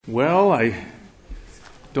Well, I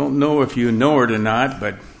don't know if you know it or not,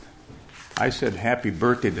 but I said happy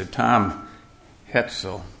birthday to Tom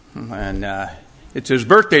Hetzel, and it's his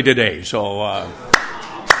birthday today, so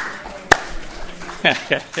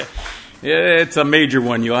it's a major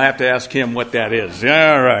one. You'll have to ask him what that is.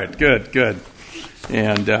 All right, good.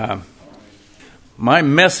 And my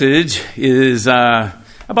message is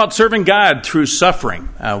about serving God through suffering.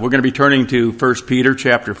 We're going to be turning to 1 Peter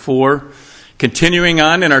chapter 4. Continuing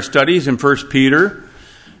on in our studies in 1 Peter,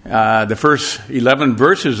 the first 11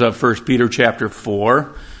 verses of 1 Peter chapter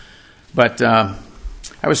 4. But I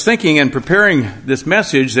was thinking in preparing this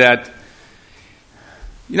message that,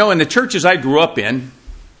 in the churches I grew up in,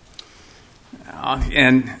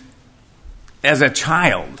 and as a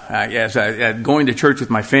child, going to church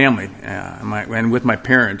with my family and with my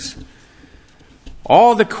parents,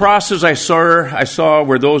 all the crosses I saw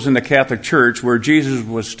were those in the Catholic Church where Jesus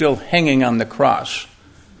was still hanging on the cross,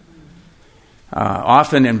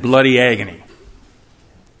 often in bloody agony.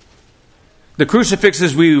 The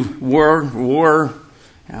crucifixes we wore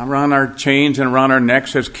around our chains and around our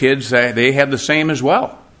necks as kids, they had the same as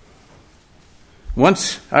well.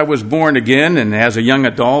 Once I was born again and as a young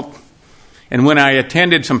adult, and when I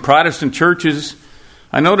attended some Protestant churches,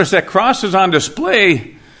 I noticed that crosses on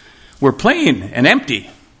display were plain and empty,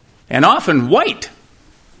 and often white.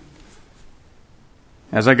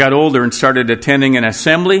 As I got older and started attending an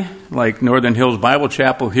assembly, like Northern Hills Bible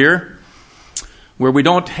Chapel here, where we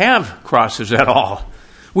don't have crosses at all,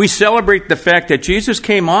 we celebrate the fact that Jesus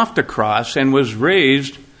came off the cross and was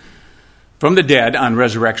raised from the dead on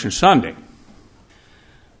Resurrection Sunday.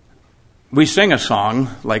 We sing a song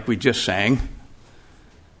like we just sang,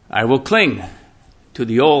 "I will cling to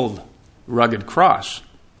the old rugged cross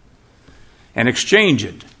and exchange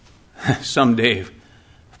it someday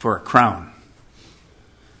for a crown."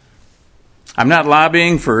 I'm not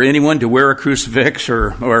lobbying for anyone to wear a crucifix or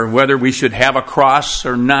whether we should have a cross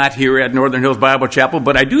or not here at Northern Hills Bible Chapel,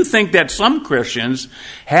 but I do think that some Christians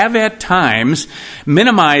have at times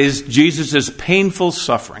minimized Jesus' painful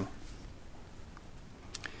suffering.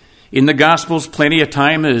 In the Gospels, plenty of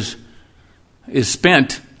time is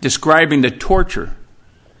spent describing the torture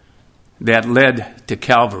that led to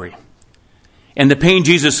Calvary and the pain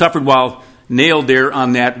Jesus suffered while nailed there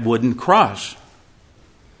on that wooden cross.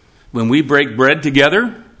 When we break bread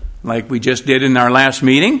together, like we just did in our last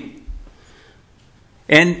meeting,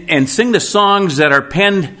 and sing the songs that are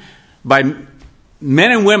penned by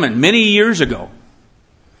men and women many years ago,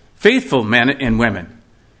 faithful men and women,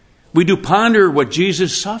 we do ponder what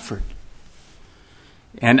Jesus suffered.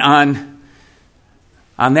 And on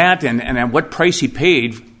that and on what price he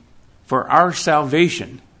paid for our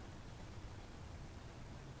salvation.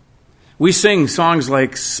 We sing songs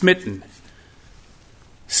like Smitten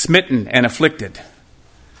and Afflicted.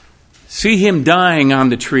 See him dying on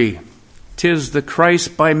the tree. 'Tis the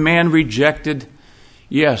Christ by man rejected.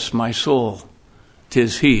 Yes, my soul,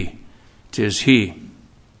 'tis he.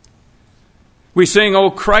 We sing,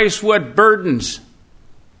 O Christ, what burdens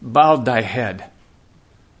bowed thy head.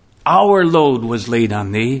 Our load was laid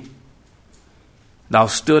on thee. Thou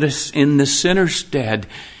stoodest in the sinner's stead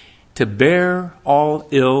to bear all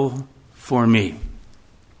ill for me.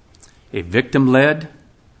 A victim led,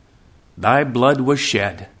 thy blood was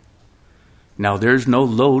shed. Now there's no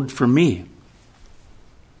load for me.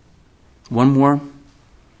 One more.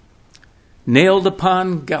 Nailed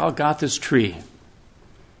upon Golgotha's tree,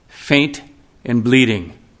 faint and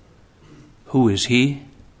bleeding. Who is he?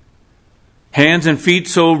 Hands and feet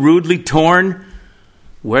so rudely torn,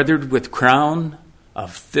 weathered with crown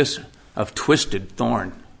of twisted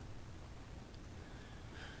thorn.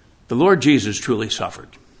 The Lord Jesus truly suffered.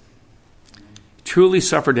 Truly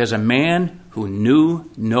suffered as a man who knew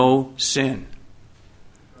no sin.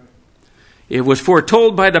 It was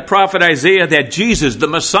foretold by the prophet Isaiah that Jesus, the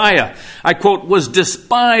Messiah, I quote, was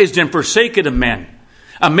despised and forsaken of men,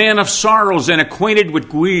 a man of sorrows and acquainted with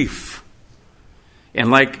grief, and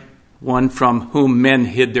like one from whom men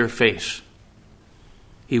hid their face.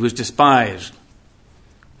 He was despised,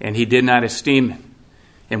 and he did not esteem him,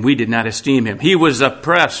 and we did not esteem him. He was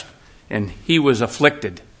oppressed, and he was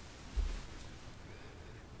afflicted.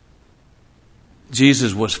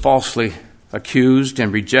 Jesus was falsely accused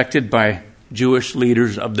and rejected by Jewish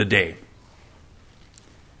leaders of the day.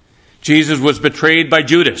 Jesus was betrayed by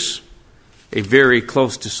Judas, a very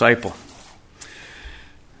close disciple.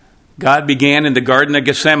 God began in the Garden of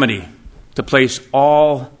Gethsemane to place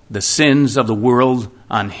all the sins of the world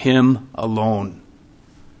on him alone.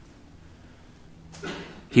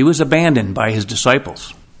 He was abandoned by his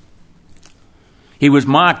disciples. He was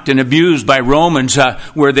mocked and abused by Romans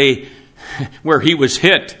where they where he was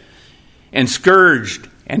hit and scourged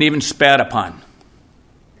and even spat upon.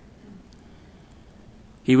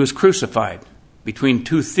 He was crucified between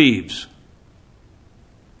two thieves.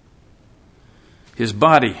 His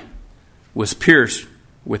body was pierced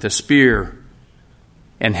with a spear,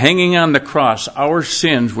 and hanging on the cross, our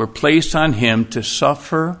sins were placed on him to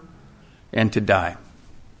suffer and to die.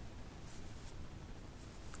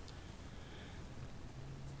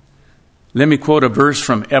 Let me quote a verse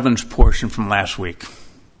from Evan's portion from last week.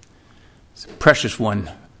 It's a precious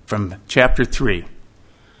one from chapter 3.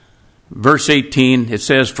 Verse 18, it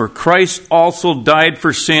says, "For Christ also died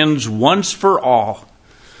for sins once for all,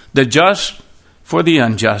 the just for the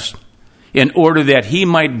unjust, in order that he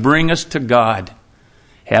might bring us to God,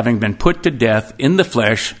 having been put to death in the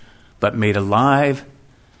flesh, but made alive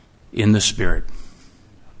in the Spirit."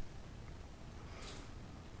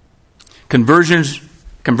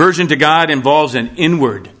 Conversion to God involves an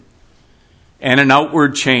inward and an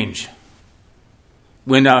outward change.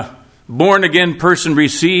 When a born-again person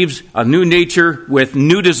receives a new nature with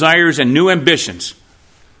new desires and new ambitions,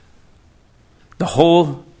 the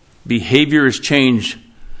whole behavior is changed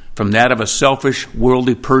from that of a selfish,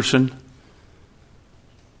 worldly person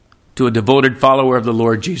to a devoted follower of the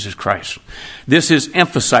Lord Jesus Christ. This is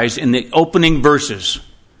emphasized in the opening verses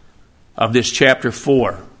of this chapter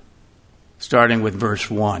 4, starting with verse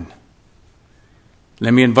 1.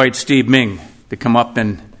 Let me invite Steve Ming to come up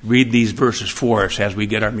and read these verses for us as we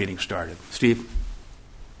get our meeting started. Steve?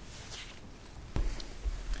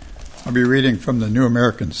 I'll be reading from the New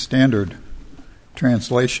American Standard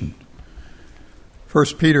Translation.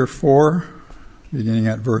 1 Peter 4, beginning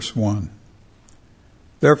at verse 1.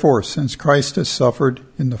 "Therefore, since Christ has suffered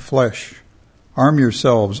in the flesh, arm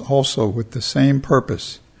yourselves also with the same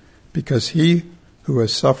purpose, because he who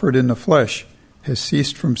has suffered in the flesh has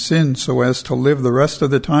ceased from sin so as to live the rest of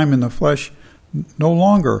the time in the flesh no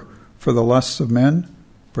longer for the lusts of men,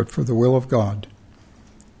 but for the will of God.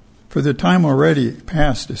 For the time already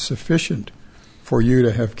past is sufficient for you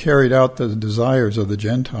to have carried out the desires of the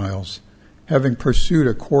Gentiles, having pursued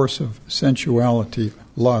a course of sensuality,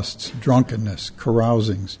 lusts, drunkenness,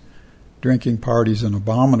 carousings, drinking parties, and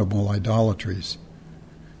abominable idolatries.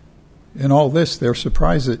 In all this they are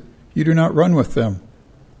surprised that you do not run with them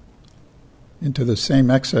into the same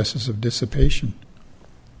excesses of dissipation.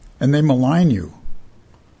 And they malign you.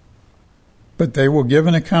 But they will give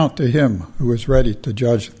an account to him who is ready to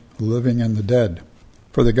judge the living and the dead.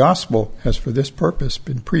 For the gospel has for this purpose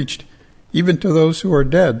been preached even to those who are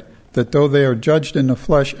dead, that though they are judged in the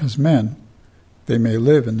flesh as men, they may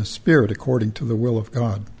live in the spirit according to the will of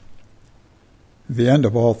God. The end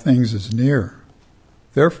of all things is near.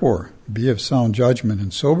 Therefore, be of sound judgment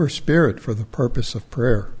and sober spirit for the purpose of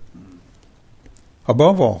prayer.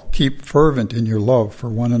 Above all, keep fervent in your love for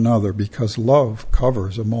one another, because love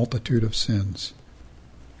covers a multitude of sins.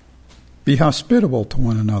 Be hospitable to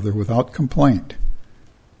one another without complaint.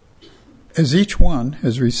 As each one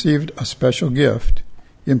has received a special gift,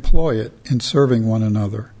 employ it in serving one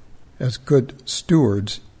another as good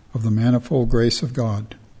stewards of the manifold grace of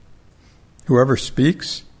God. Whoever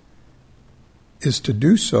speaks is to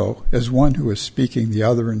do so as one who is speaking the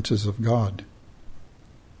utterances of God.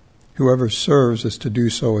 Whoever serves is to do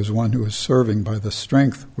so as one who is serving by the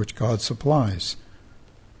strength which God supplies,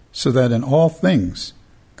 so that in all things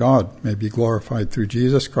God may be glorified through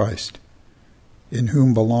Jesus Christ, in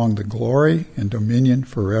whom belong the glory and dominion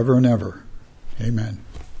forever and ever. Amen.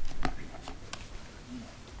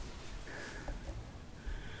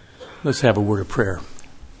 Let's have a word of prayer.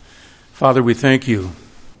 Father, we thank you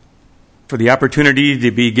for the opportunity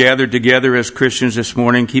to be gathered together as Christians this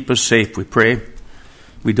morning. Keep us safe, we pray.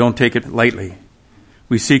 We don't take it lightly.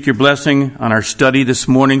 We seek your blessing on our study this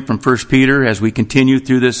morning from 1 Peter as we continue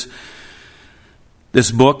through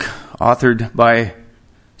this book authored by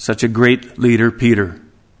such a great leader, Peter.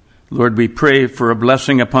 Lord, we pray for a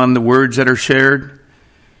blessing upon the words that are shared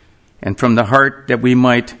and from the heart that we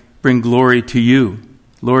might bring glory to you.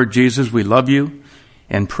 Lord Jesus, we love you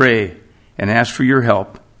and pray and ask for your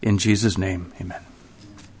help in Jesus' name. Amen.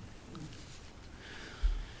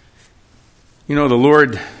 You know, the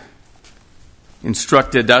Lord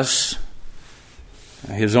instructed us,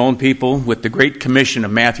 his own people, with the Great Commission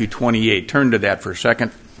of Matthew 28. Turn to that for a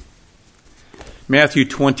second. Matthew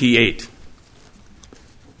 28.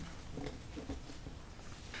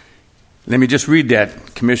 Let me just read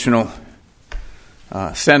that commissional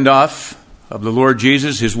send-off of the Lord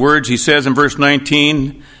Jesus. His words, he says in verse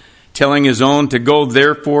 19, telling his own to go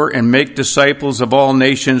therefore and make disciples of all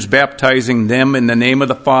nations, baptizing them in the name of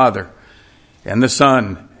the Father and the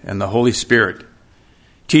Son and the Holy Spirit,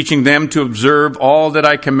 teaching them to observe all that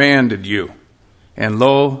I commanded you. And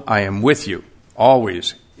lo, I am with you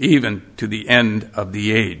always, even to the end of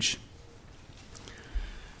the age.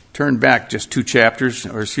 Turn back just a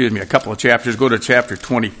couple of chapters. Go to chapter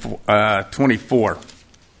 24.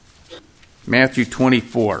 Matthew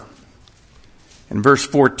 24. And verse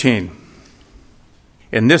 14.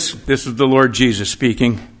 And this is the Lord Jesus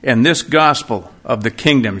speaking. And this gospel of the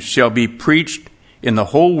kingdom shall be preached in the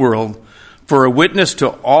whole world for a witness to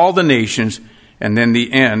all the nations, and then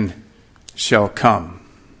the end shall come.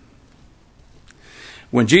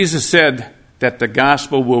 When Jesus said that the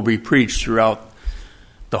gospel will be preached throughout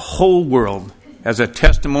the whole world as a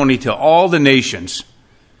testimony to all the nations,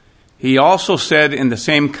 he also said in the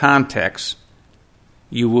same context,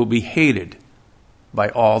 you will be hated by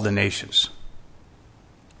all the nations.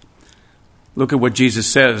 Look at what Jesus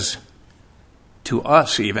says to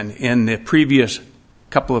us even in the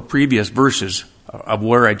couple of previous verses of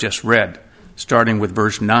where I just read, starting with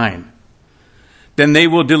verse 9. Then they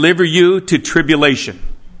will deliver you to tribulation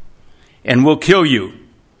and will kill you,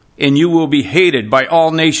 and you will be hated by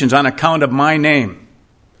all nations on account of my name.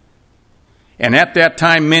 And at that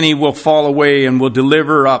time many will fall away and will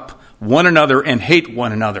deliver up one another and hate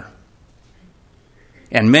one another.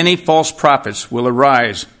 And many false prophets will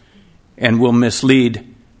arise and will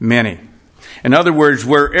mislead many. In other words,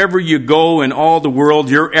 wherever you go in all the world,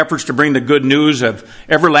 your efforts to bring the good news of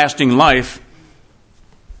everlasting life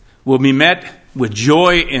will be met with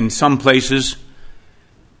joy in some places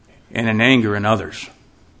and in anger in others.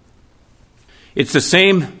 It's the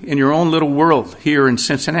same in your own little world here in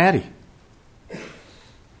Cincinnati,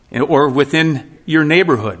 or within your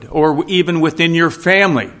neighborhood, or even within your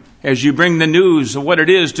family, as you bring the news of what it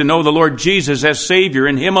is to know the Lord Jesus as Savior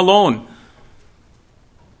and Him alone.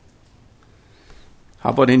 How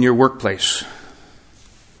about in your workplace,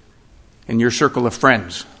 in your circle of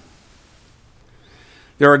friends?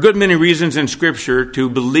 There are a good many reasons in Scripture to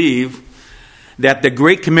believe that the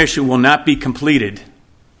Great Commission will not be completed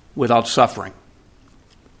without suffering.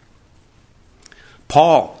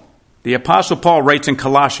 Paul, the Apostle Paul, writes in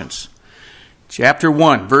Colossians chapter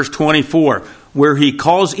 1, verse 24, where he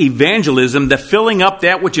calls evangelism the filling up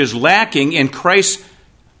that which is lacking in Christ's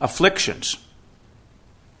afflictions.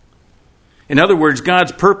 In other words,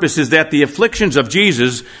 God's purpose is that the afflictions of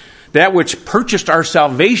Jesus, that which purchased our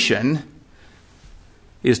salvation,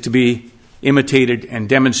 is to be imitated and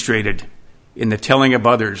demonstrated in the telling of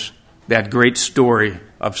others that great story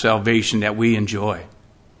of salvation that we enjoy.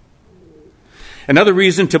 Another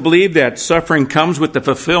reason to believe that suffering comes with the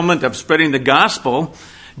fulfillment of spreading the gospel,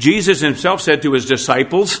 Jesus himself said to his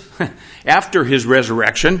disciples after his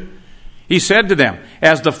resurrection, he said to them,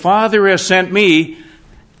 as the Father has sent me,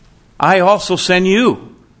 I also send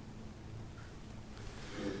you.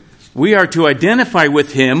 We are to identify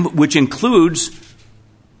with him, which includes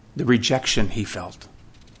the rejection he felt.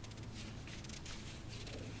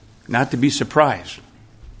 Not to be surprised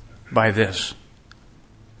by this.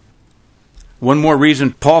 One more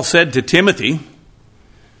reason, Paul said to Timothy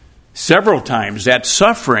several times that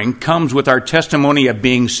suffering comes with our testimony of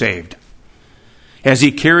being saved. As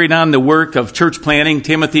he carried on the work of church planting,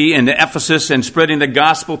 Timothy in Ephesus, and spreading the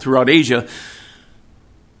gospel throughout Asia.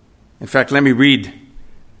 In fact, let me read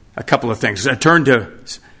a couple of things. Turn to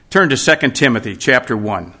 2 Timothy chapter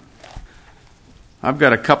 1. I've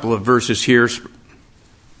got a couple of verses here.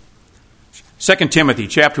 2 Timothy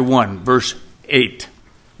chapter 1, verse 8.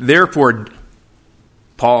 Therefore,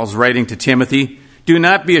 Paul's writing to Timothy, do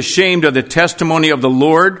not be ashamed of the testimony of the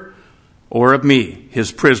Lord or of me,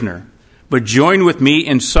 his prisoner, but join with me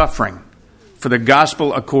in suffering for the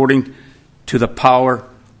gospel according to the power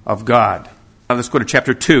of God. Now let's go to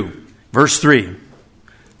chapter 2, verse 3.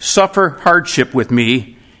 Suffer hardship with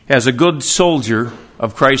me as a good soldier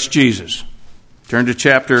of Christ Jesus. Turn to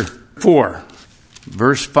chapter 4,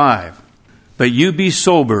 verse 5. But you be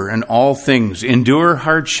sober in all things, endure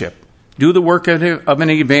hardship, do the work of an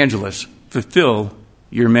evangelist, fulfill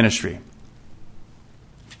your ministry.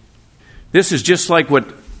 This is just like what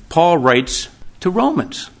Paul writes to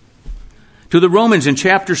Romans. To the Romans in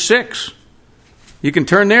chapter 6. You can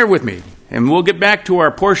turn there with me, and we'll get back to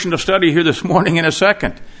our portion of study here this morning in a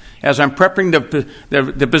second, as I'm prepping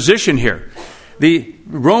the position here. The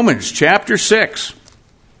Romans chapter 6.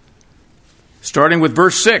 Starting with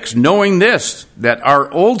verse 6, knowing this, that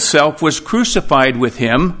our old self was crucified with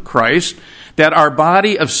him, Christ, that our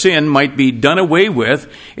body of sin might be done away with,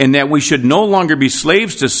 and that we should no longer be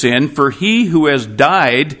slaves to sin, for he who has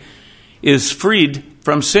died is freed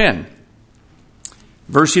from sin.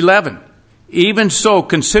 Verse 11, even so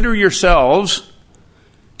consider yourselves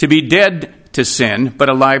to be dead to sin, but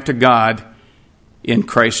alive to God in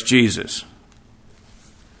Christ Jesus.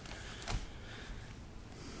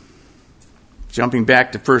 Jumping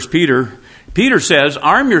back to 1 Peter, Peter says,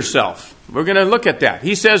 arm yourself. We're going to look at that.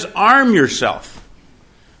 He says, arm yourself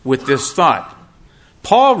with this thought.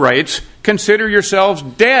 Paul writes, consider yourselves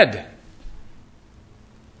dead.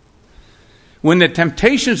 When the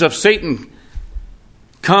temptations of Satan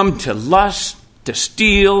come to lust, to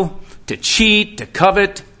steal, to cheat, to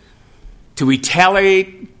covet, to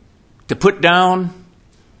retaliate, to put down,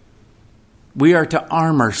 we are to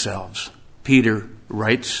arm ourselves, Peter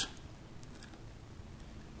writes,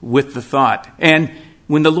 with the thought. And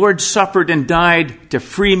when the Lord suffered and died to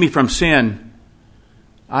free me from sin,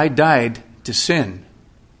 I died to sin.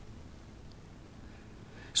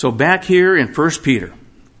 So back here in 1 Peter,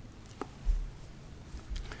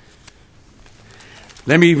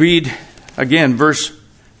 let me read again verse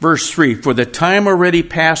 3. For the time already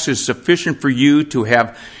past is sufficient for you to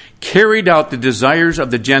have carried out the desires of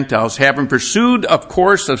the Gentiles, having pursued, of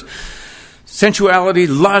course, of sensuality,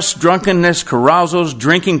 lust, drunkenness, carousals,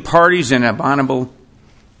 drinking parties, and abominable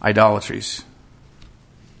idolatries.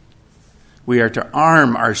 We are to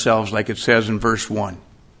arm ourselves, like it says in verse 1.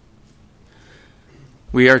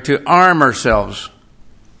 We are to arm ourselves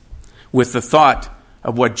with the thought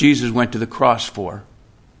of what Jesus went to the cross for.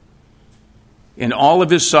 In all of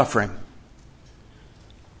his suffering,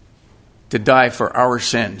 to die for our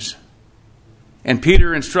sins. And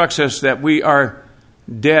Peter instructs us that we are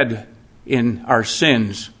dead in our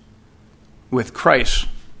sins with Christ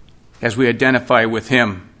as we identify with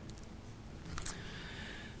him.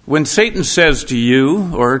 When Satan says to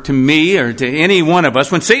you, or to me, or to any one of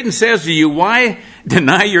us, when Satan says to you, why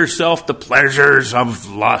deny yourself the pleasures of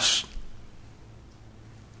lust?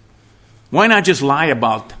 Why not just lie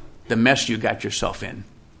about the mess you got yourself in?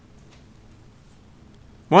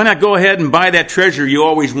 Why not go ahead and buy that treasure you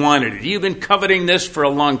always wanted? You've been coveting this for a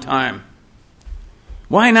long time.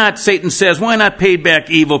 Why not, Satan says, why not pay back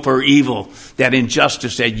evil for evil, that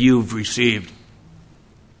injustice that you've received?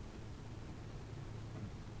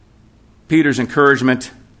 Peter's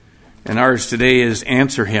encouragement and ours today is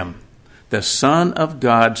answer him. The Son of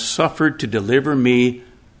God suffered to deliver me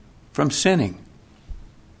from sinning.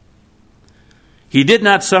 He did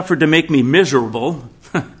not suffer to make me miserable.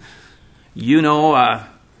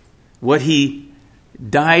 What he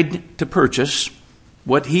died to purchase,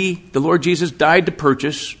 the Lord Jesus died to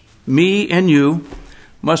purchase, me and you,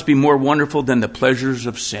 must be more wonderful than the pleasures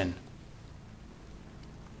of sin.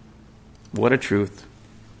 What a truth.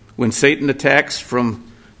 When Satan attacks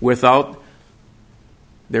from without,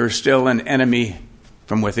 there is still an enemy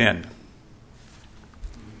from within.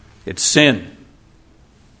 It's sin.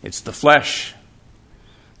 It's the flesh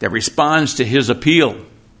that responds to his appeal.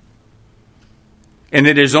 And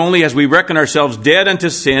it is only as we reckon ourselves dead unto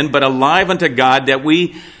sin, but alive unto God, that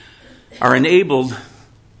we are enabled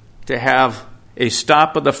to have a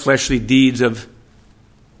stop of the fleshly deeds of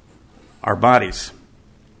our bodies.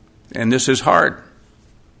 And this is hard.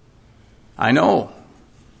 I know.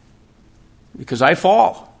 Because I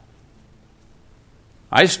fall.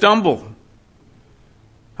 I stumble.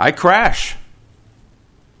 I crash.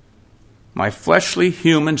 My fleshly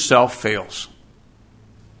human self fails.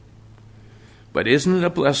 But isn't it a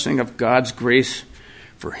blessing of God's grace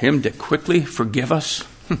for him to quickly forgive us?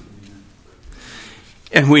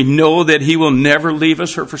 And we know that he will never leave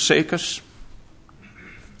us or forsake us.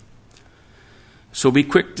 So be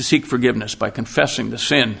quick to seek forgiveness by confessing the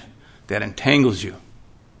sin that entangles you.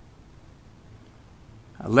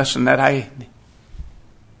 A lesson that I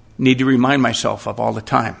need to remind myself of all the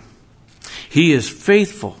time. He is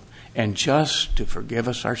faithful and just to forgive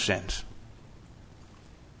us our sins.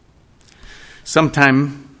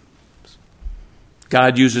 Sometimes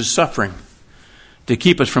God uses suffering to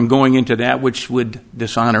keep us from going into that which would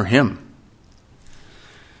dishonor him.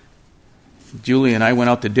 Julie and I went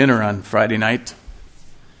out to dinner on Friday night.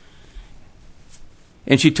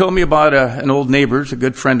 And she told me about an old neighbor, a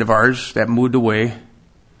good friend of ours that moved away,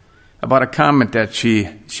 about a comment that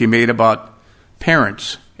she made about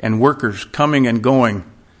parents and workers coming and going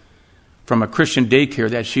from a Christian daycare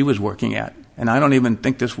that she was working at. And I don't even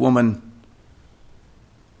think this woman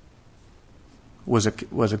was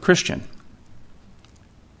a Christian.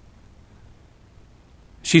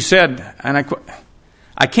 She said, and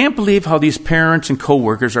I can't believe how these parents and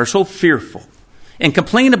co-workers are so fearful and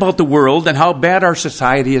complain about the world and how bad our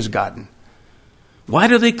society has gotten. Why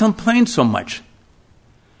do they complain so much?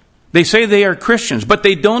 They say they are Christians, but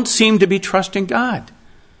they don't seem to be trusting God.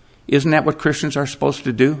 Isn't that what Christians are supposed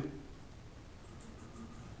to do?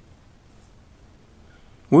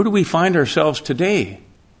 Where do we find ourselves today?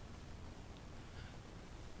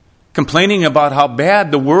 complaining about how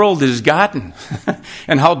bad the world has gotten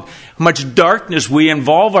and how much darkness we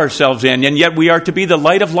involve ourselves in, and yet we are to be the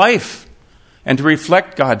light of life and to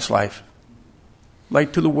reflect God's life.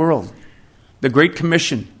 Light to the world. The Great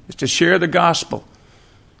Commission is to share the gospel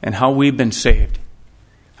and how we've been saved,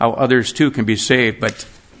 how others too can be saved. But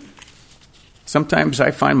sometimes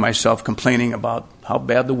I find myself complaining about how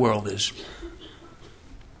bad the world is.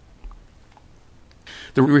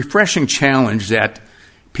 The refreshing challenge that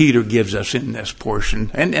Peter gives us in this portion,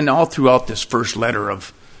 and all throughout this first letter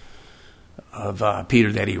of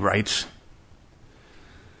Peter that he writes,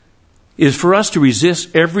 is for us to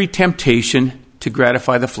resist every temptation to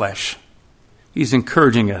gratify the flesh. He's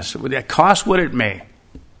encouraging us, cost what it may.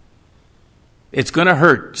 It's going to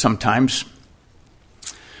hurt sometimes.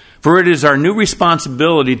 For it is our new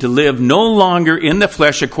responsibility to live no longer in the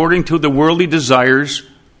flesh according to the worldly desires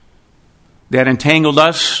that entangled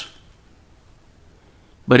us,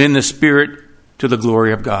 but in the Spirit to the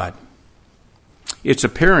glory of God. It's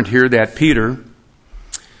apparent here that Peter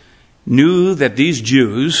knew that these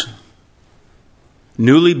Jews,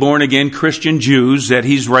 newly born again Christian Jews that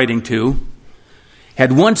he's writing to,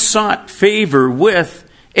 had once sought favor with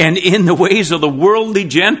and in the ways of the worldly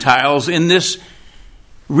Gentiles in this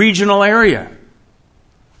regional area,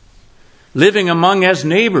 living among as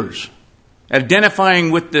neighbors,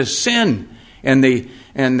 identifying with the sin and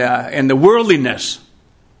the worldliness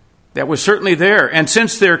that was certainly there. And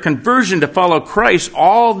since their conversion to follow Christ,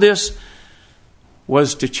 all this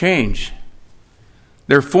was to change.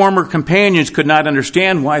 Their former companions could not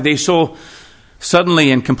understand why they so suddenly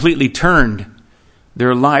and completely turned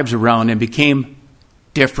their lives around and became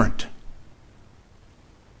different,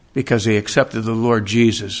 because they accepted the Lord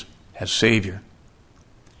Jesus as Savior.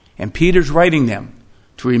 And Peter's writing them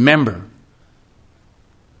to remember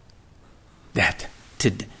that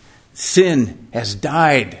sin has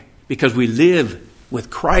died because we live with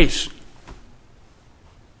Christ.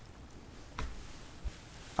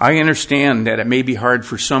 I understand that it may be hard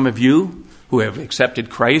for some of you who have accepted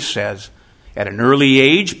Christ at an early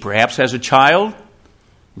age, perhaps as a child,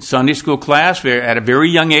 in Sunday school class, at a very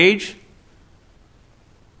young age.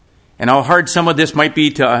 And how hard some of this might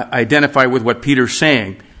be to identify with what Peter's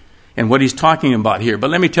saying and what he's talking about here. But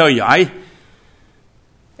let me tell you, I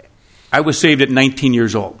was saved at 19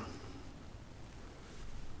 years old.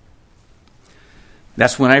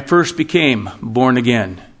 That's when I first became born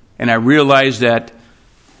again. And I realized that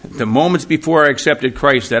the moments before I accepted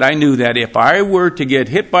Christ, that I knew that if I were to get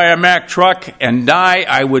hit by a Mack truck and die,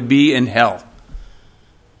 I would be in hell.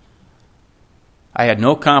 I had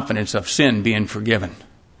no confidence of sin being forgiven.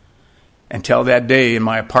 Until that day in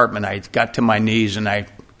my apartment, I got to my knees and I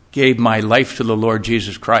gave my life to the Lord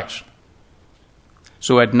Jesus Christ.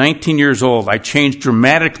 So at 19 years old, I changed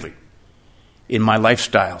dramatically in my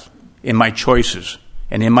lifestyle, in my choices,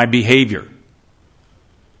 and in my behavior.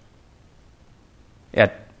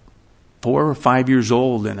 At 4 or 5 years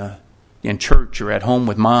old in church or at home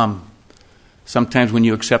with mom, sometimes when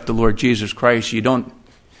you accept the Lord Jesus Christ,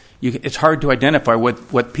 it's hard to identify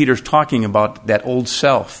what Peter's talking about, that old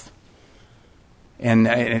self.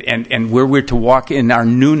 And where we're to walk in our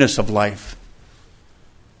newness of life.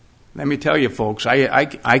 Let me tell you, folks,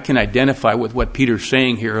 I can identify with what Peter's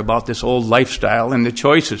saying here about this old lifestyle and the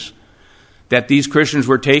choices that these Christians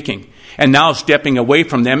were taking, and now stepping away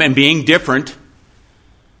from them and being different,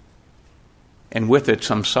 and with it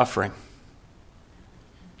some suffering.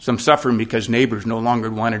 Some suffering because neighbors no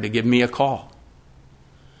longer wanted to give me a call.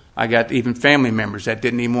 I got even family members that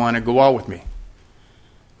didn't even want to go out with me.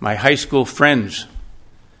 My high school friends,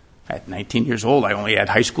 at 19 years old, I only had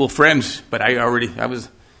high school friends, but I've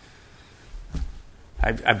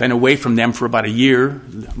been away from them for about a year.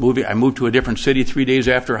 I moved to a different city 3 days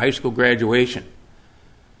after high school graduation.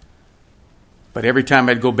 But every time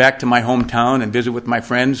I'd go back to my hometown and visit with my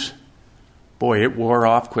friends, boy, it wore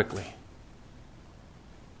off quickly.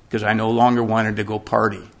 Because I no longer wanted to go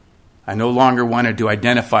party. I no longer wanted to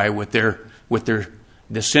identify with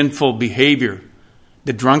the sinful behavior,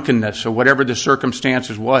 the drunkenness, or whatever the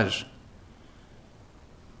circumstances was.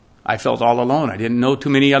 I felt all alone. I didn't know too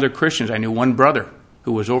many other Christians. I knew one brother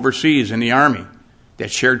who was overseas in the army that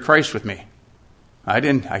shared Christ with me.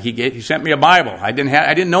 He sent me a Bible. I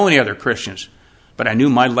didn't know any other Christians, but I knew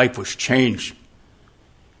my life was changed.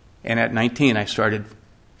 And at 19, I started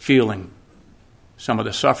feeling some of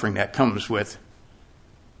the suffering that comes with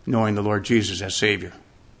knowing the Lord Jesus as Savior.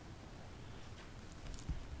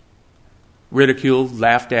 Ridiculed,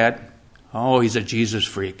 laughed at. Oh, he's a Jesus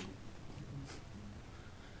freak.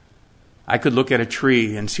 I could look at a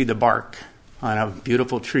tree and see the bark on a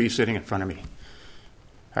beautiful tree sitting in front of me.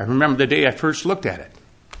 I remember the day I first looked at it.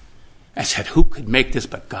 I said, who could make this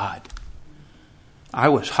but God? I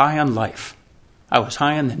was high on life. I was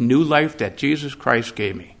high on the new life that Jesus Christ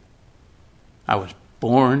gave me. I was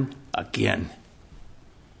born again.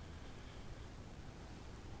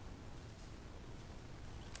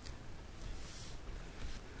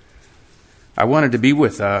 I wanted to be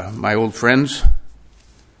with my old friends.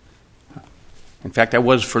 In fact, I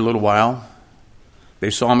was for a little while. They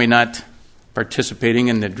saw me not participating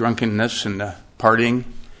in the drunkenness and the partying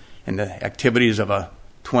and the activities of a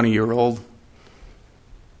 20-year-old.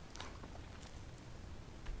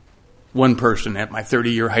 One person at my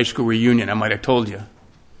 30-year high school reunion, I might have told you.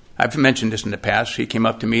 I've mentioned this in the past. He came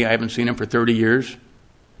up to me. I haven't seen him for 30 years.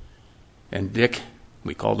 And Dick,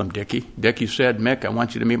 we called him Dickie. Dickie said, Mick, I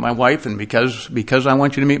want you to meet my wife, and because I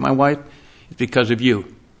want you to meet my wife, it's because of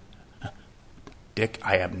you. Dick,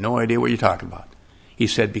 I have no idea what you're talking about. He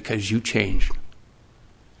said, because you changed.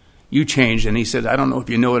 You changed. And he said, I don't know if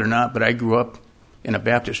you know it or not, but I grew up in a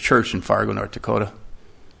Baptist church in Fargo, North Dakota.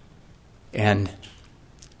 And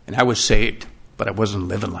I was saved, but I wasn't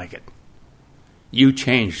living like it. You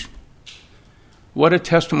changed. What a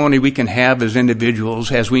testimony we can have as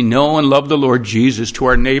individuals as we know and love the Lord Jesus to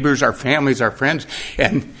our neighbors, our families, our friends,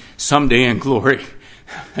 and someday in glory,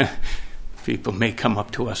 people may come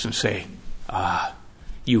up to us and say,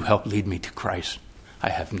 you helped lead me to Christ. I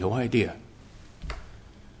have no idea.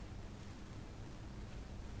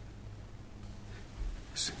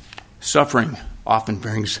 Suffering often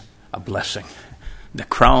brings a blessing, the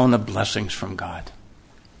crown of blessings from God.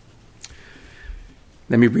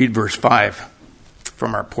 Let me read verse 5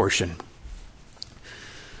 from our portion.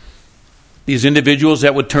 These individuals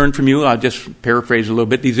that would turn from you, I'll just paraphrase a little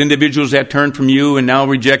bit. These individuals that turn from you and now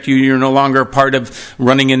reject you, you're no longer a part of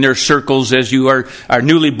running in their circles as you are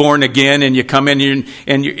newly born again, and you come in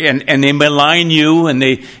and they malign you and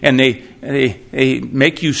they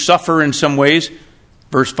make you suffer in some ways.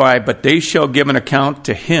 Verse 5, but they shall give an account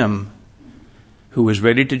to him who is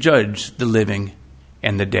ready to judge the living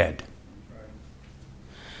and the dead.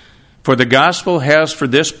 For the gospel has for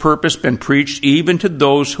this purpose been preached even to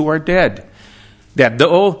those who are dead, that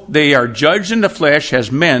though they are judged in the flesh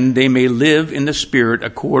as men, they may live in the spirit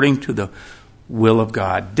according to the will of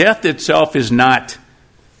God. Death itself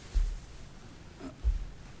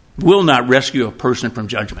will not rescue a person from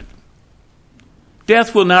judgment.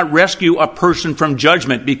 Death will not rescue a person from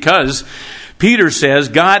judgment because Peter says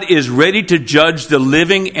God is ready to judge the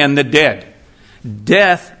living and the dead.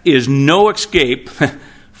 Death is no escape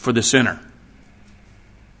for the sinner.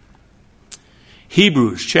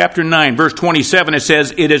 Hebrews chapter 9, verse 27, it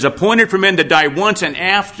says, it is appointed for men to die once, and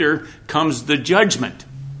after comes the judgment.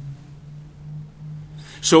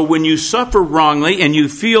 So when you suffer wrongly and you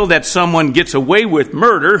feel that someone gets away with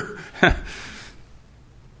murder,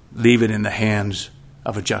 leave it in the hands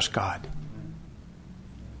of a just God.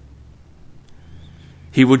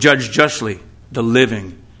 He will judge justly the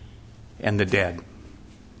living and the dead.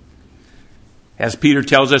 As Peter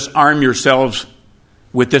tells us, arm yourselves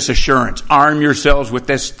with this assurance. Arm yourselves with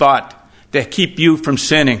this thought to keep you from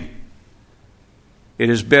sinning. It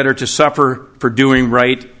is better to suffer for doing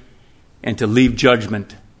right and to leave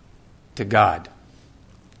judgment to God.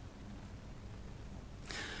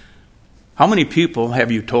 How many people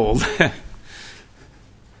have you told,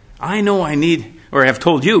 I know I need, or have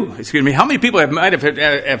told you, how many people might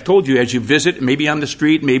have told you as you visit, maybe on the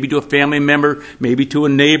street, maybe to a family member, maybe to a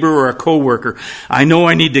neighbor or a coworker, I know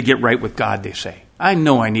I need to get right with God, they say. I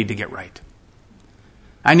know I need to get right.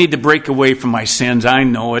 I need to break away from my sins, I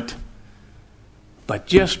know it. But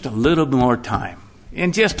just a little more time.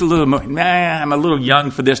 And just a little more, I'm a little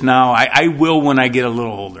young for this now. I will when I get a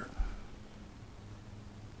little older.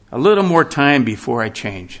 A little more time before I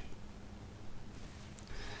change.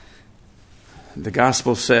 The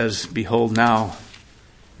gospel says, behold, now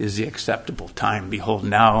is the acceptable time. Behold,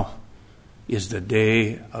 now is the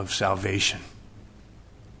day of salvation.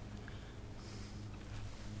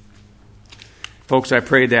 Folks, I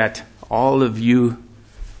pray that all of you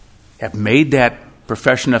have made that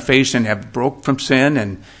profession of faith and have broke from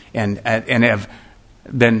sin and have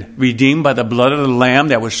been redeemed by the blood of the Lamb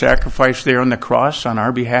that was sacrificed there on the cross on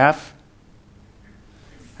our behalf.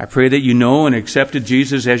 I pray that you know and accepted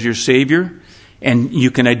Jesus as your Savior, and you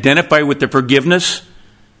can identify with the forgiveness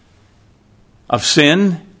of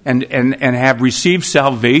sin and have received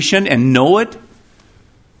salvation and know it.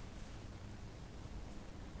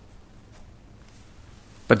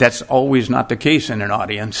 But that's always not the case in an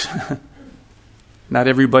audience. Not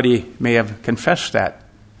everybody may have confessed that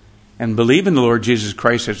and believe in the Lord Jesus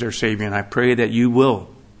Christ as their Savior. And I pray that you will.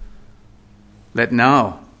 That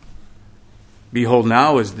now, behold,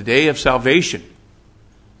 now is the day of salvation.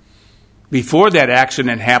 before that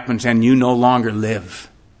accident happens and you no longer live.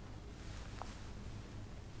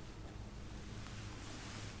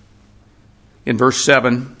 In verse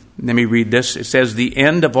 7, let me read this. It says, "The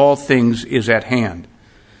end of all things is at hand.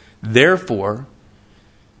 Therefore,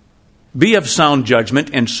 be of sound judgment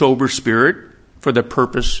and sober spirit for the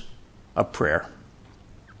purpose of prayer."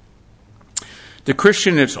 The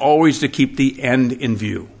Christian is always to keep the end in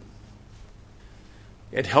view.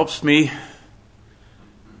 It helps me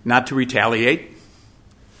not to retaliate,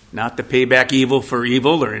 not to pay back evil for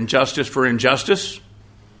evil or injustice for injustice,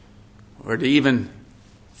 or to even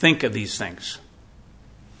think of these things.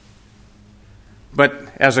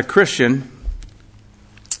 But as a Christian,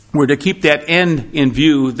 we're to keep that end in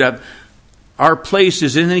view, that our place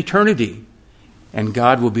is in eternity, and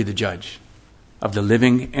God will be the judge of the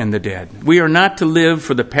living and the dead. We are not to live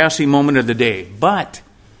for the passing moment of the day, but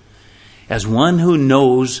as one who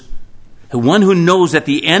knows that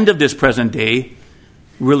the end of this present day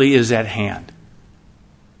really is at hand.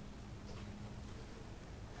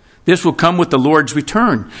 This will come with the Lord's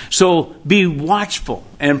return. So be watchful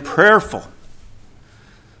and prayerful.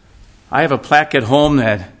 I have a plaque at home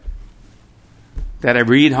that I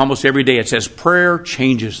read almost every day. It says, "Prayer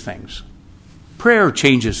changes things." Prayer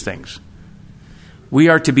changes things. We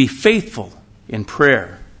are to be faithful in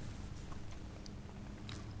prayer.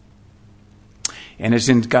 And it's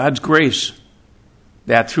in God's grace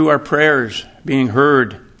that through our prayers being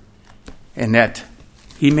heard, and that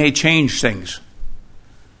He may change things.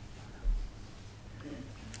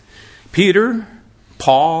 Peter,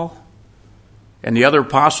 Paul, and the other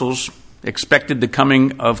apostles expected the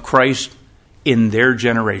coming of Christ in their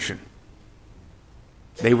generation.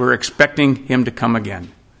 They were expecting Him to come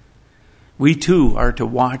again. We too are to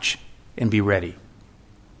watch and be ready,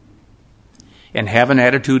 and have an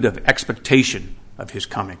attitude of expectation of His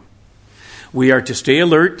coming. We are to stay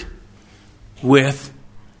alert with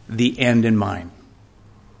the end in mind.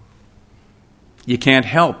 You can't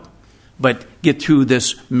help but get through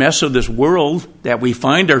this mess of this world that we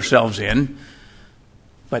find ourselves in,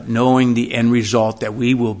 but knowing the end result, that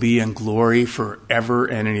we will be in glory forever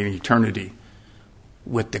and in eternity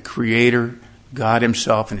with the Creator, God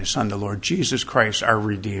Himself, and His Son, the Lord Jesus Christ, our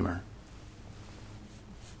Redeemer.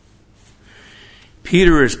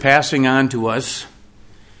 Peter is passing on to us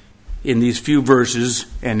in these few verses,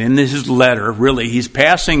 and in his letter, really, he's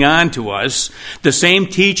passing on to us the same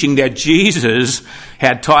teaching that Jesus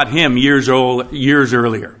had taught him years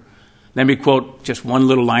earlier. Let me quote just one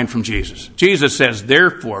little line from Jesus. Jesus says,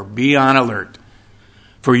 "Therefore, be on alert,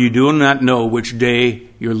 for you do not know which day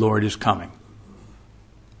your Lord is coming."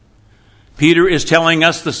 Peter is telling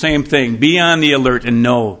us the same thing. Be on the alert and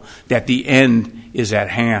know that the end is at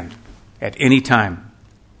hand at any time.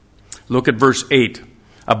 Look at verse 8.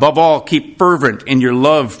 "Above all, keep fervent in your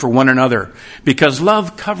love for one another, because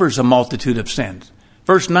love covers a multitude of sins."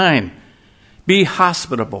 Verse 9. "Be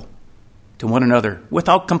hospitable to one another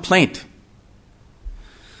without complaint."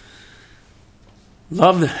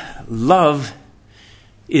 Love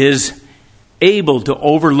is able to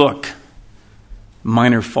overlook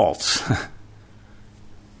minor faults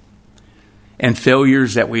and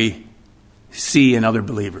failures that we see in other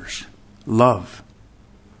believers. Love.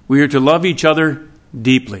 We are to love each other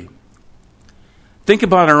deeply. Think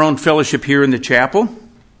about our own fellowship here in the chapel.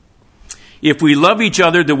 If we love each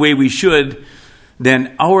other the way we should,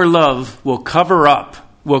 then our love will cover up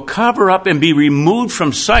and be removed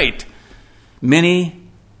from sight many,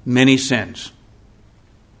 many sins.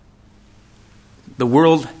 The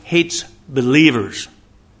world hates believers.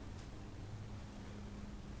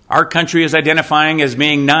 Our country is identifying as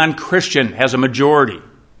being non-Christian as a majority.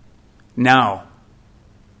 Now,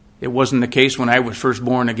 it wasn't the case when I was first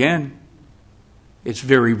born again. It's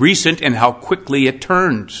very recent in how quickly it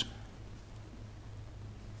turns.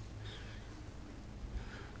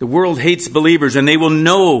 The world hates believers, and they will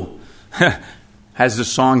know, as the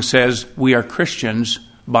song says, we are Christians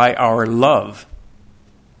by our love.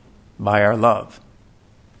 By our love.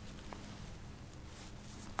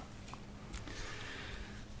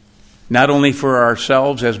 Not only for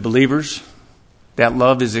ourselves as believers, that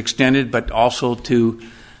love is extended, but also to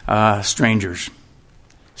strangers,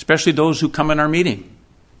 especially those who come in our meeting,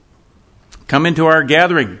 come into our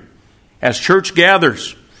gathering. As church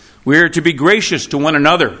gathers, we are to be gracious to one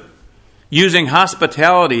another, using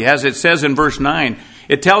hospitality, as it says in verse 9.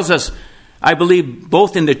 It tells us, I believe,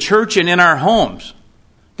 both in the church and in our homes,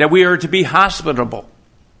 that we are to be hospitable,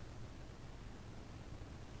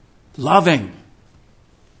 loving,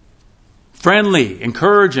 friendly,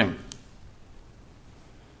 encouraging.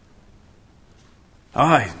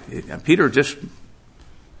 Peter just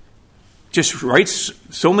just writes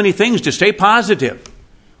so many things to stay positive.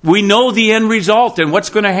 We know the end result and what's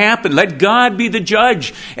going to happen. Let God be the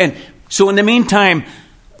judge. And so in the meantime,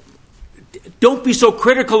 don't be so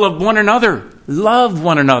critical of one another. Love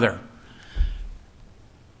one another.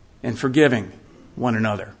 And forgiving one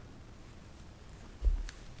another.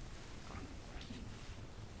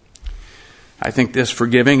 I think this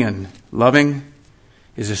forgiving and loving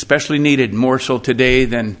is especially needed, more so today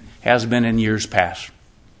than has been in years past.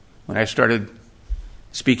 When I started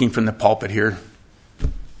speaking from the pulpit here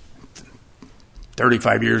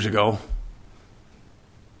 35 years ago,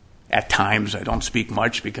 at times I don't speak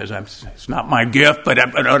much because it's not my gift, but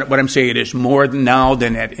what I'm saying is more now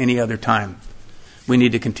than at any other time. We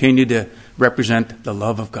need to continue to represent the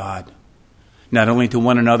love of God, not only to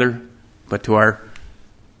one another, but to our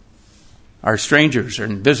strangers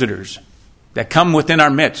and visitors that come within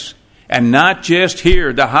our midst. And not just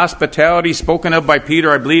here. The hospitality spoken of by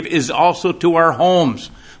Peter, I believe, is also to our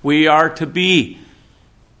homes. We are to be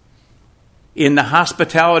in the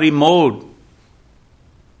hospitality mode.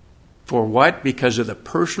 For what? Because of the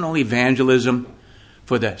personal evangelism,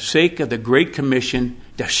 for the sake of the Great Commission,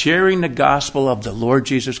 the sharing the gospel of the Lord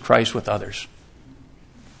Jesus Christ with others.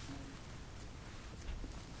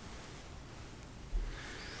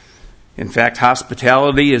 In fact,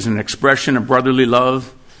 hospitality is an expression of brotherly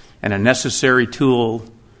love and a necessary tool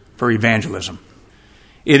for evangelism.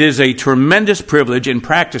 It is a tremendous privilege in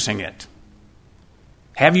practicing it.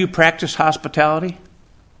 Have you practiced hospitality?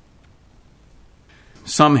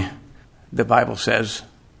 Some, the Bible says,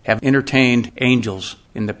 have entertained angels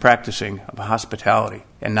in the practicing of hospitality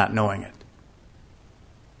and not knowing it.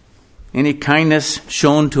 Any kindness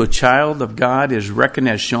shown to a child of God is reckoned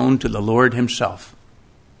as shown to the Lord Himself.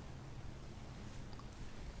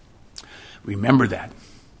 Remember that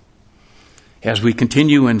as we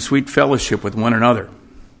continue in sweet fellowship with one another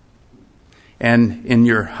and in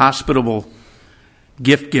your hospitable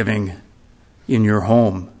gift giving in your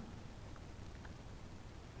home.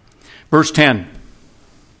 Verse 10.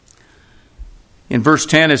 In verse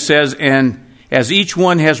 10 it says, "And as each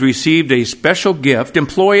one has received a special gift,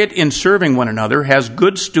 employ it in serving one another as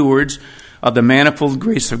good stewards of the manifold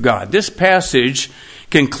grace of God." This passage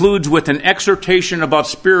concludes with an exhortation about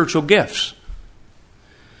spiritual gifts.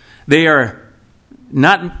 They are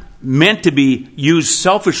not meant to be used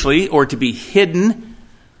selfishly or to be hidden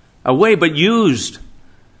away, but used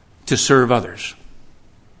to serve others.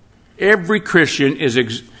 Every Christian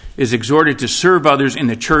is exhorted to serve others in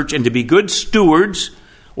the church and to be good stewards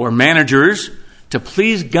or managers to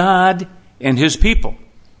please God and His people.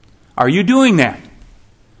 Are you doing that?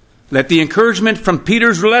 Let the encouragement from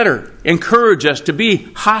Peter's letter encourage us to be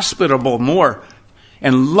hospitable more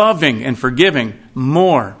and loving and forgiving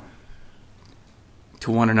more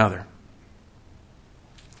to one another.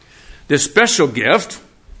 This special gift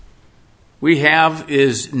we have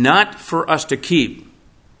is not for us to keep,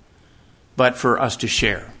 but for us to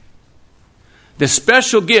share. The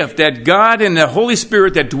special gift that God and the Holy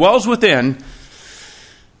Spirit that dwells within,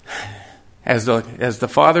 as the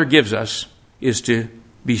Father gives us, is to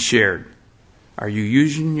be shared. Are you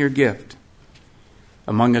using your gift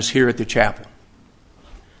among us here at the chapel?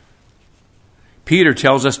 Peter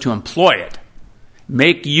tells us to employ it.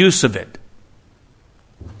 Make use of it.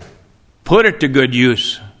 Put it to good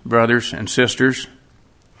use, brothers and sisters.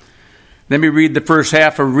 Let me read the first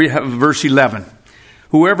half of verse 11.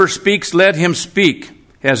 "Whoever speaks, let him speak,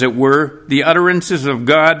 as it were, the utterances of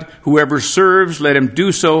God. Whoever serves, let him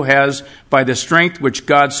do so as by the strength which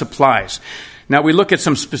God supplies." Now we look at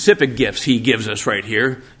some specific gifts He gives us right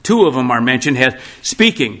here. Two of them are mentioned as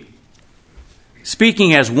speaking.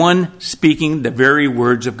 Speaking as one speaking the very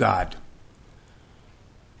words of God.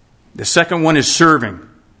 The second one is serving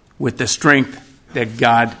with the strength that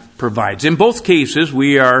God provides. In both cases,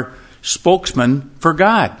 we are spokesmen for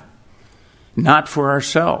God, not for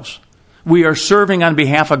ourselves. We are serving on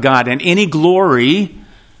behalf of God, and any glory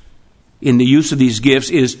in the use of these gifts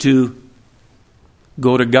is to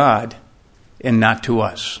go to God and not to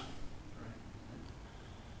us.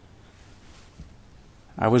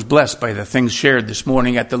 I was blessed by the things shared this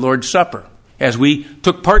morning at the Lord's Supper as we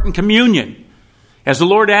took part in communion. As the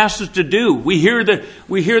Lord asked us to do, we hear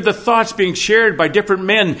the thoughts being shared by different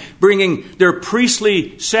men bringing their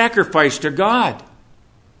priestly sacrifice to God.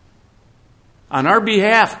 On our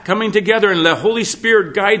behalf, coming together, and the Holy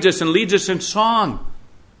Spirit guides us and leads us in song.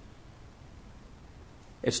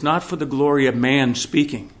 It's not for the glory of man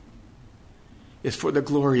speaking. It's for the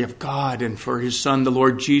glory of God and for His Son, the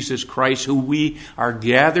Lord Jesus Christ, who we are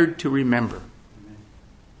gathered to remember.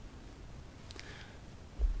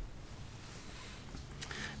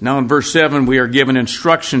 Now in verse 7, we are given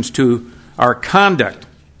instructions to our conduct.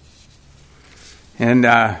 And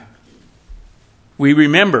we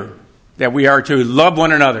remember that we are to love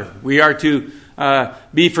one another. We are to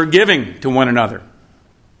be forgiving to one another.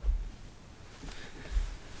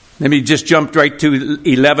 Let me just jump right to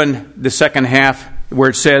 11, the second half, where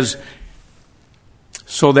it says,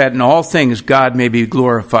 so that in all things God may be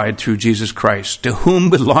glorified through Jesus Christ, to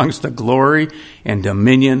whom belongs the glory and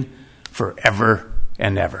dominion forever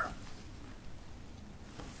and ever.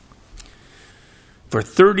 For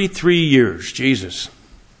 33 years, Jesus,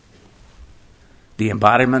 the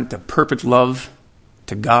embodiment of perfect love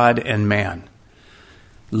to God and man,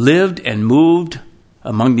 lived and moved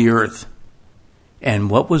among the earth.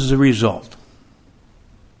 And what was the result?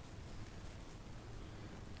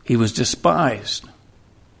 He was despised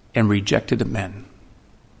and rejected of men.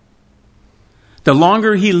 The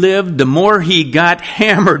longer he lived, the more he got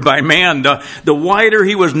hammered by man. The wider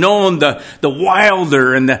he was known, the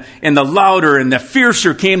wilder and the louder and the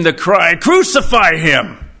fiercer came the cry, "Crucify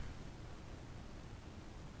him!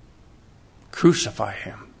 Crucify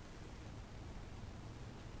him."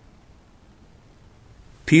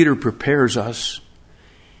 Peter prepares us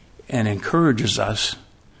and encourages us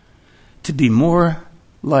to be more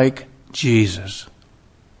like Jesus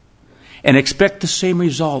and expect the same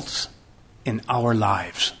results in our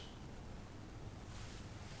lives.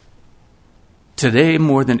 Today,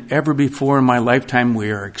 more than ever before in my lifetime, we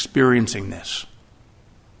are experiencing this.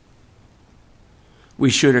 We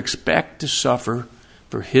should expect to suffer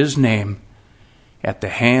for his name at the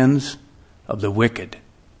hands of the wicked.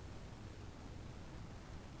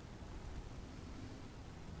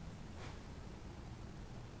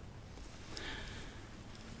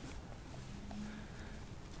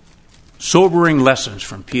 Sobering lessons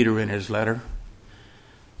from Peter in his letter.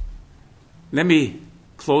 Let me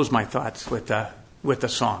close my thoughts with a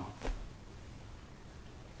song.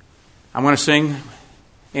 I want to sing.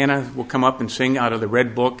 Anna will come up and sing out of the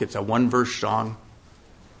Red Book. It's a one-verse song.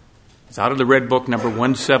 It's out of the Red Book, number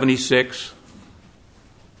 176.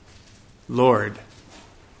 Lord,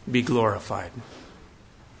 be glorified.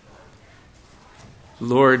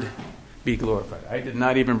 Lord, be glorified. I did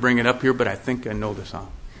not even bring it up here, but I think I know the song.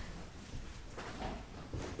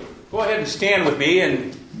 Go ahead and stand with me,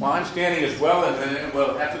 and while I'm standing as well, and then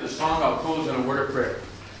after the song, I'll close in a word of prayer.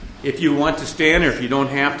 If you want to stand, or if you don't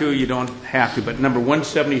have to, you don't have to. But number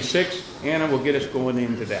 176, Anna will get us going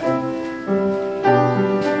into that.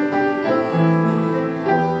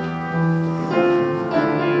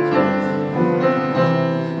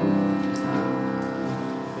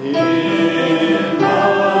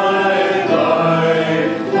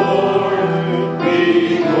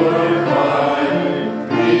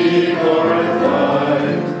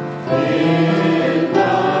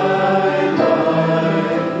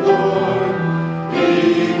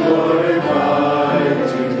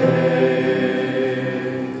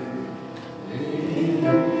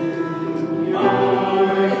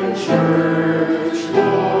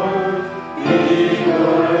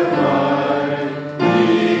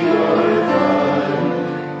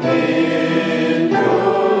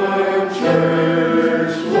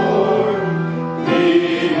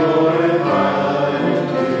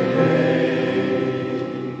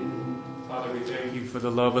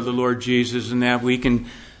 Jesus, and that we can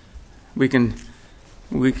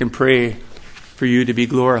pray for you to be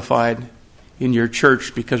glorified in your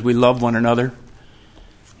church because we love one another,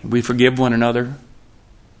 we forgive one another,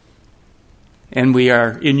 and we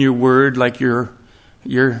are in your word like your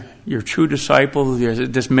true disciple,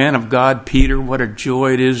 this man of God, Peter. What a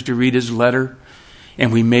joy it is to read his letter,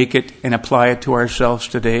 and we make it and apply it to ourselves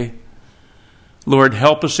today. Lord,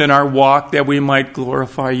 help us in our walk that we might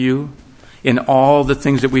glorify you in all the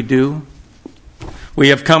things that we do. We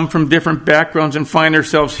have come from different backgrounds and find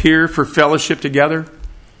ourselves here for fellowship together.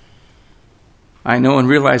 I know and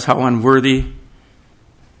realize how unworthy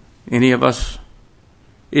any of us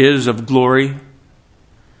is of glory,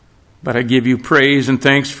 but I give you praise and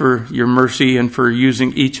thanks for your mercy and for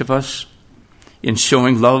using each of us in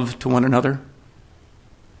showing love to one another.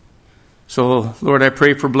 So, Lord, I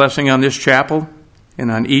pray for blessing on this chapel and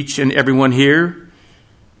on each and everyone here,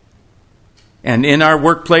 and in our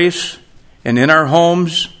workplace, and in our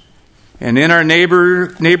homes, and in our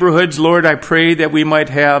neighborhoods. Lord, I pray that we might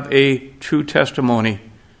have a true testimony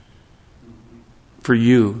for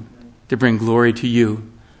you, to bring glory to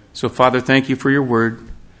you. So, Father, thank you for your word.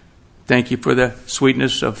 Thank you for the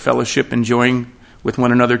sweetness of fellowship, enjoying with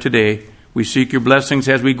one another today. We seek your blessings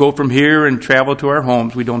as we go from here and travel to our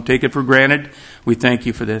homes. We don't take it for granted. We thank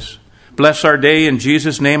you for this. Bless our day. In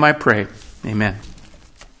Jesus' name I pray. Amen.